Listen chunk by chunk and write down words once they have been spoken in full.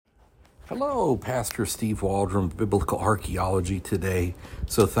Hello, Pastor Steve Waldron, Biblical Archaeology today.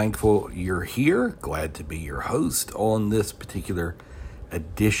 So thankful you're here. Glad to be your host on this particular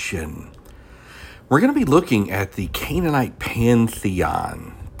edition. We're going to be looking at the Canaanite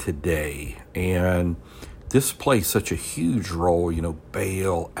pantheon today, and this plays such a huge role.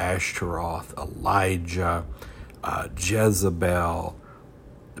 Baal, Ashtaroth, Elijah, Jezebel,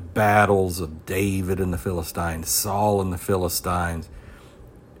 the battles of David and the Philistines, Saul and the Philistines.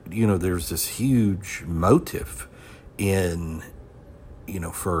 There's this huge motive in,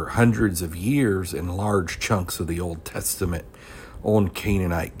 for hundreds of years in large chunks of the Old Testament on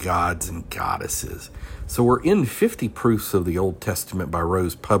Canaanite gods and goddesses. So we're in 50 Proofs of the Old Testament by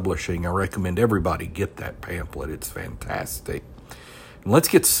Rose Publishing. I recommend everybody get that pamphlet. It's fantastic. And let's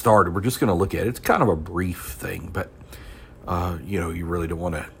get started. We're just going to look at it. It's kind of a brief thing, but, you really don't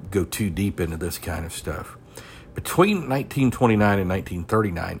want to go too deep into this kind of stuff. Between 1929 and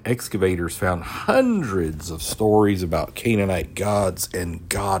 1939, excavators found hundreds of stories about Canaanite gods and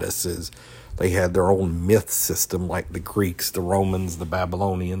goddesses. They had their own myth system like the Greeks, the Romans, the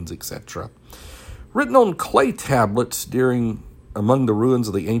Babylonians, etc. Written on clay tablets among the ruins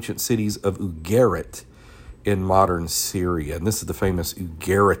of the ancient cities of Ugarit in modern Syria. And this is the famous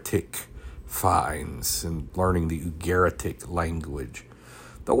Ugaritic finds and learning the Ugaritic language.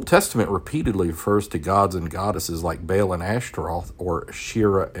 The Old Testament repeatedly refers to gods and goddesses like Baal and Ashtaroth, or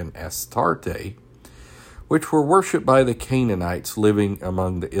Asherah and Astarte, which were worshipped by the Canaanites living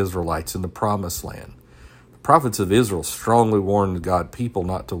among the Israelites in the Promised Land. The prophets of Israel strongly warned God's people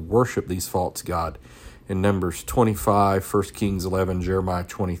not to worship these false gods in Numbers 25, 1 Kings 11, Jeremiah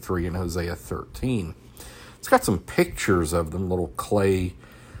 23, and Hosea 13. It's got some pictures of them, little clay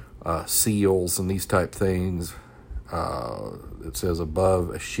seals and these type things. It says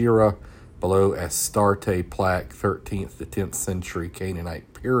above Asherah, below Astarte plaque, 13th to 10th century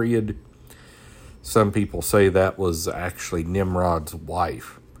Canaanite period. Some people say that was actually Nimrod's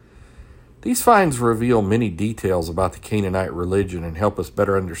wife. These finds reveal many details about the Canaanite religion and help us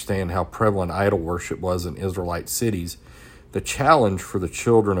better understand how prevalent idol worship was in Israelite cities, the challenge for the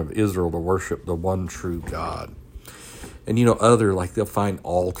children of Israel to worship the one true God. And they'll find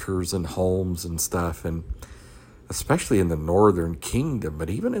altars and homes and stuff, and especially in the northern kingdom, but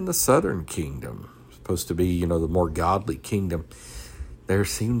even in the southern kingdom, supposed to be, the more godly kingdom, there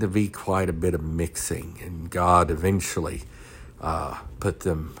seemed to be quite a bit of mixing, and God eventually put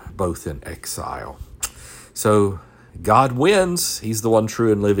them both in exile. So God wins. He's the one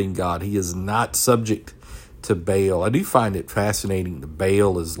true and living God. He is not subject to Baal. I do find it fascinating that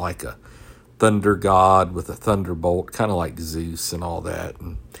Baal is like a thunder god with a thunderbolt, kind of like Zeus and all that,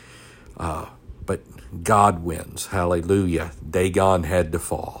 but God wins. Hallelujah. Dagon had to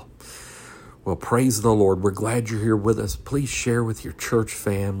fall. Well, praise the Lord. We're glad you're here with us. Please share with your church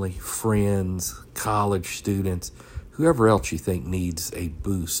family, friends, college students, whoever else you think needs a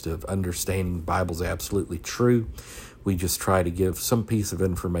boost of understanding the Bible's absolutely true. We just try to give some piece of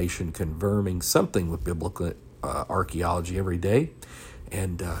information confirming something with biblical archaeology every day.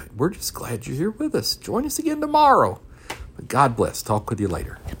 And we're just glad you're here with us. Join us again tomorrow. But God bless. Talk with you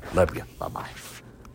later. Love you. Bye-bye.